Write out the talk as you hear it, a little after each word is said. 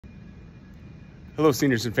Hello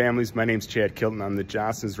seniors and families, my name's Chad Kilton. I'm the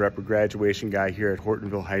Johnson's Rep or graduation guy here at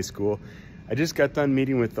Hortonville High School. I just got done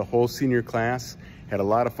meeting with the whole senior class. Had a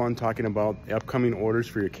lot of fun talking about the upcoming orders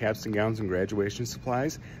for your caps and gowns and graduation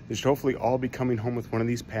supplies. They should hopefully all be coming home with one of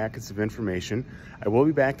these packets of information. I will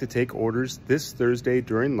be back to take orders this Thursday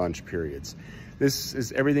during lunch periods. This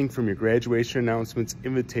is everything from your graduation announcements,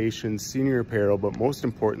 invitations, senior apparel, but most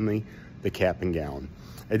importantly, the cap and gown.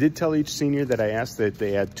 I did tell each senior that I asked that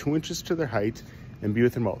they add 2 inches to their height and be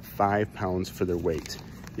within about 5 pounds for their weight.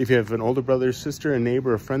 If you have an older brother, sister, a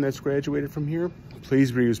neighbor, or friend that's graduated from here,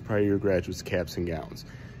 please reuse prior year graduates' caps and gowns.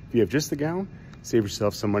 If you have just the gown, save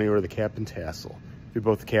yourself some money, order the cap and tassel. If you have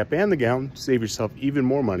both the cap and the gown, save yourself even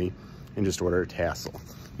more money and just order a tassel.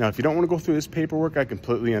 Now, if you don't want to go through this paperwork, I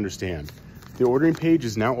completely understand. The ordering page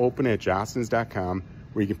is now open at johnsons.com,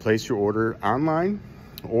 where you can place your order online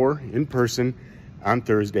or in person on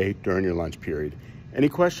Thursday during your lunch period. Any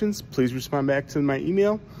questions, please respond back to my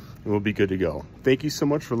email and we'll be good to go. Thank you so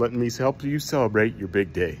much for letting me help you celebrate your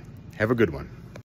big day. Have a good one.